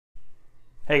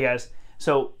Hey guys,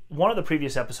 so one of the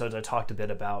previous episodes I talked a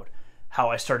bit about how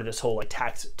I started this whole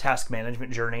task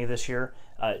management journey this year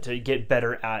to get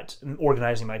better at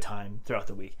organizing my time throughout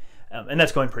the week, and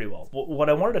that's going pretty well. What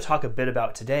I wanted to talk a bit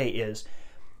about today is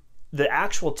the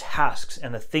actual tasks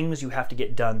and the things you have to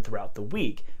get done throughout the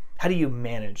week. How do you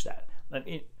manage that?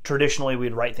 Traditionally,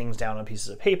 we'd write things down on pieces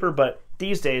of paper, but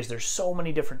these days there's so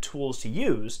many different tools to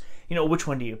use. Which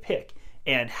one do you pick?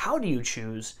 And how do you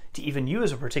choose to even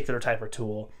use a particular type of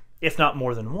tool, if not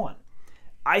more than one?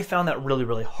 I found that really,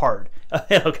 really hard.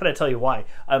 I'll kind of tell you why.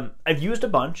 I've used a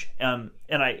bunch, and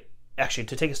I actually,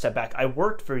 to take a step back, I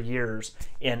worked for years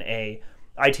in a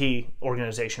IT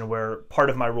organization where part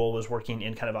of my role was working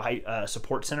in kind of a high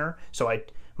support center. So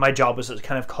my job was a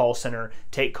kind of call center,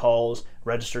 take calls,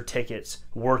 register tickets,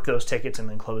 work those tickets, and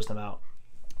then close them out.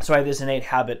 So I have this innate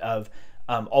habit of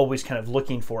always kind of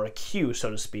looking for a queue,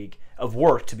 so to speak, of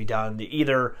work to be done that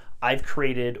either I've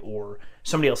created or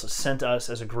somebody else has sent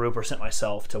us as a group or sent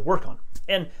myself to work on.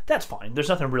 And that's fine. There's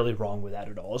nothing really wrong with that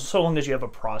at all, so long as you have a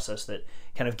process that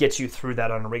kind of gets you through that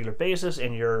on a regular basis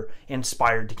and you're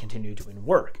inspired to continue doing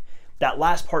work. That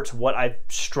last part's what I've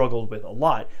struggled with a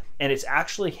lot, and it's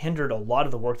actually hindered a lot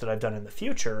of the work that I've done in the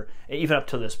future, even up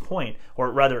to this point,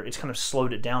 or rather, it's kind of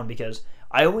slowed it down because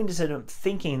I always end up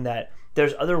thinking that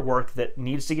there's other work that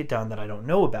needs to get done that I don't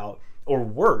know about, or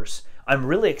worse, I'm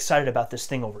really excited about this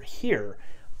thing over here,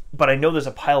 but I know there's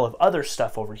a pile of other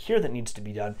stuff over here that needs to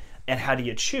be done, and how do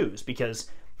you choose? Because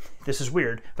this is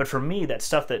weird, but for me, that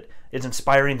stuff that is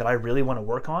inspiring that I really want to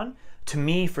work on, to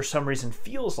me, for some reason,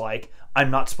 feels like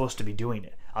I'm not supposed to be doing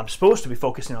it. I'm supposed to be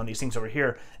focusing on these things over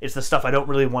here. It's the stuff I don't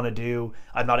really want to do.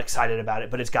 I'm not excited about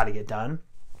it, but it's got to get done.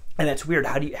 And that's weird.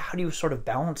 How do you sort of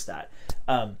balance that?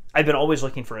 I've been always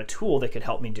looking for a tool that could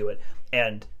help me do it.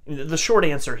 And the short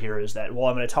answer here is that while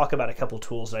I'm going to talk about a couple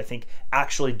tools that I think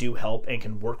actually do help and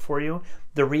can work for you,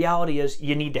 the reality is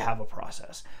you need to have a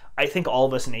process. I think all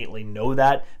of us innately know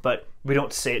that, but we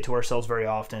don't say it to ourselves very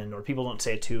often, or people don't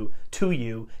say it to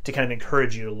you to kind of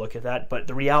encourage you to look at that. But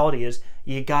the reality is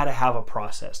you got to have a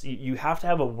process. You have to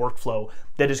have a workflow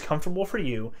that is comfortable for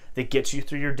you, that gets you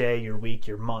through your day, your week,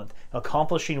 your month,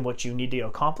 accomplishing what you need to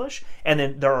accomplish. And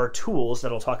then there are tools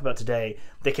that I'll talk about today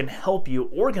that can help you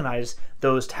organize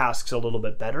those tasks a little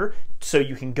bit better so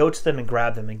you can go to them and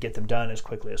grab them and get them done as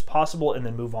quickly as possible and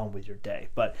then move on with your day.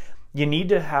 But you need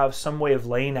to have some way of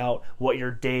laying out what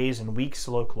your days and weeks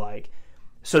look like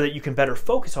so that you can better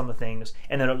focus on the things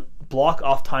and then block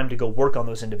off time to go work on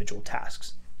those individual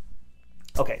tasks.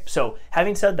 Okay, so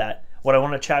having said that, what I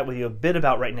want to chat with you a bit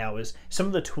about right now is some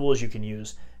of the tools you can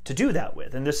use to do that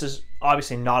with. And this is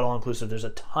obviously not all inclusive. There's a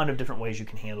ton of different ways you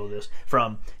can handle this,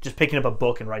 from just picking up a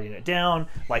book and writing it down,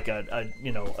 like an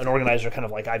organizer kind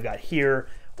of like I've got here,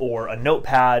 or a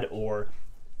notepad, or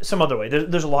some other way.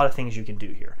 There's a lot of things you can do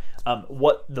here.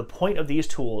 What the point of these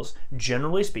tools,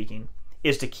 generally speaking,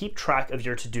 is to keep track of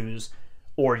your to-dos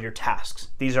or your tasks.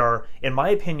 These are, in my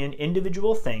opinion,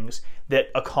 individual things that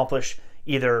accomplish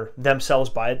either themselves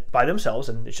by themselves,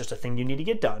 and it's just a thing you need to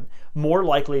get done. More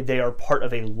likely, they are part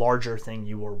of a larger thing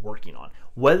you are working on.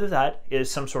 Whether that is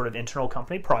some sort of internal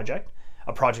company project,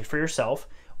 a project for yourself,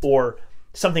 or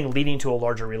something leading to a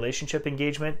larger relationship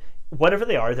engagement, whatever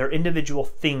they are, they're individual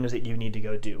things that you need to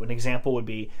go do. An example would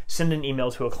be send an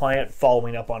email to a client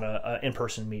following up on an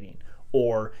in-person meeting,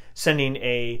 or sending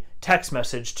a text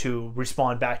message to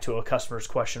respond back to a customer's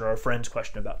question or a friend's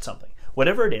question about something.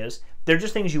 Whatever it is, they're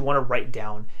just things you want to write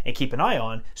down and keep an eye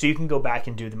on so you can go back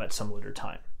and do them at some later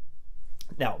time.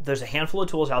 Now, there's a handful of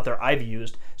tools out there I've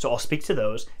used, so I'll speak to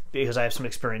those because I have some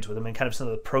experience with them and kind of some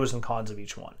of the pros and cons of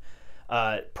each one.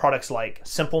 Products like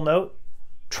Simplenote,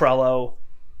 Trello,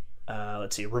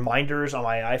 reminders on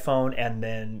my iPhone, and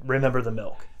then Remember the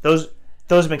Milk. Those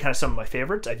have been kind of some of my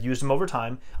favorites. I've used them over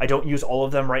time. I don't use all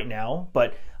of them right now,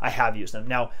 but I have used them.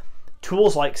 Now,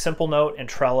 tools like Simplenote and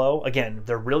Trello, again,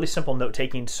 they're really simple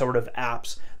note-taking sort of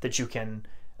apps that you can,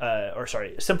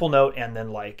 Simplenote and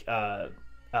then like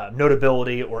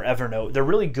Notability or Evernote. They're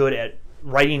really good at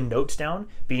writing notes down,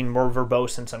 being more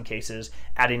verbose in some cases,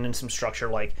 adding in some structure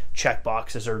like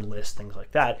checkboxes or lists, things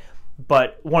like that.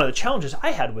 But one of the challenges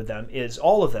I had with them is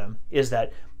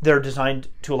that they're designed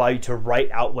to allow you to write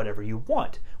out whatever you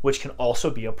want, which can also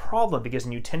be a problem because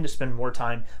then you tend to spend more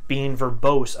time being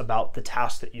verbose about the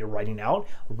task that you're writing out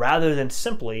rather than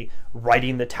simply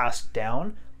writing the task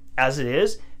down as it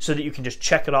is so that you can just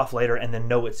check it off later and then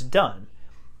know it's done.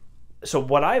 So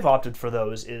what I've opted for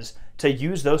those is to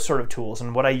use those sort of tools,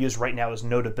 and what I use right now is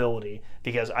Notability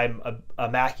because I'm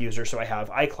a Mac user, so I have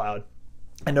iCloud.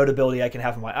 And Notability I can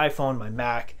have on my iPhone, my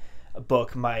Mac,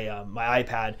 book, my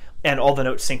iPad, and all the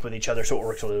notes sync with each other, so it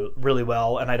works really, really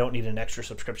well, and I don't need an extra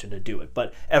subscription to do it.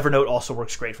 But Evernote also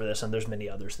works great for this, and there's many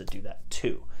others that do that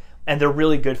too. And they're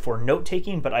really good for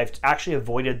note-taking, but I've actually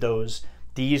avoided those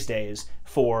these days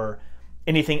for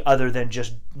anything other than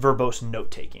just verbose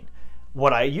note-taking.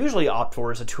 What I usually opt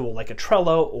for is a tool like a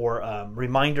Trello or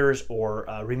Reminders or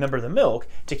Remember the Milk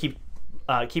to keep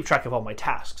track of all my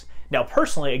tasks. Now,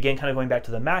 personally, again, kind of going back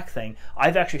to the Mac thing,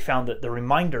 I've actually found that the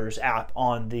Reminders app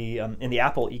on the in the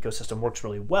Apple ecosystem works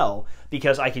really well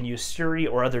because I can use Siri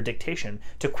or other dictation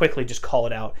to quickly just call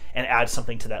it out and add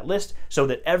something to that list so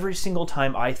that every single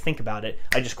time I think about it,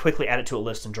 I just quickly add it to a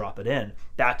list and drop it in.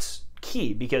 That's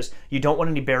key because you don't want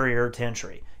any barrier to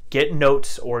entry. Get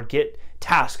notes or get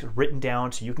tasks written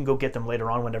down so you can go get them later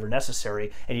on whenever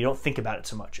necessary and you don't think about it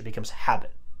so much. It becomes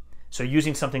habit. So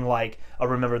using something like a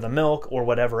Remember the Milk or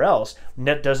whatever else,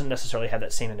 Net doesn't necessarily have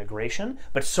that same integration,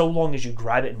 but so long as you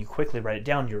grab it and you quickly write it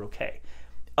down, you're okay.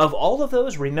 Of all of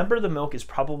those, Remember the Milk is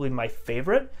probably my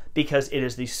favorite because it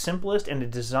is the simplest and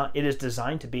it is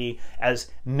designed to be as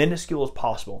minuscule as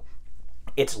possible.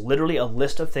 It's literally a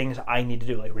list of things I need to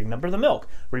do, like remember the milk,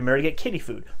 remember to get kitty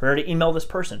food, remember to email this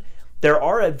person. There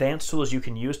are advanced tools you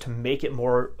can use to make it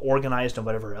more organized and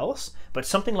whatever else, but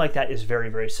something like that is very,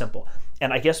 very simple.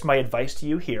 And I guess my advice to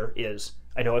you here is,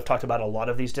 I know I've talked about a lot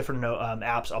of these different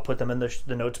apps. I'll put them in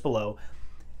the notes below.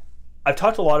 I've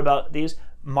talked a lot about these.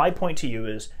 My point to you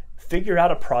is figure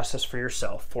out a process for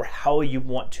yourself for how you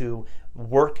want to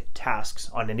work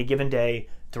tasks on any given day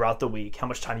throughout the week, how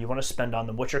much time you want to spend on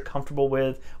them, what you're comfortable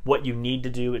with, what you need to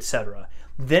do, etc.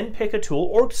 Then pick a tool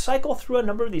or cycle through a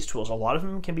number of these tools. A lot of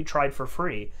them can be tried for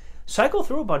free. Cycle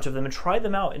through a bunch of them and try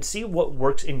them out and see what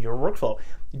works in your workflow.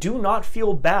 Do not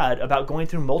feel bad about going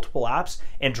through multiple apps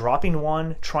and dropping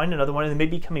one, trying another one, and then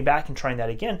maybe coming back and trying that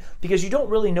again because you don't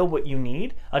really know what you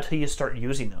need until you start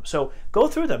using them. So go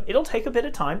through them. It'll take a bit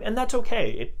of time, and that's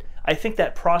okay. I think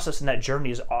that process and that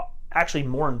journey is actually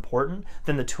more important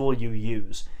than the tool you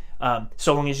use.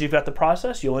 So long as you've got the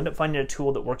process, you'll end up finding a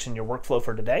tool that works in your workflow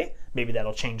for today. Maybe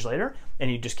that'll change later,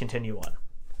 and you just continue on.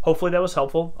 Hopefully that was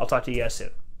helpful. I'll talk to you guys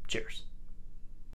soon. Cheers.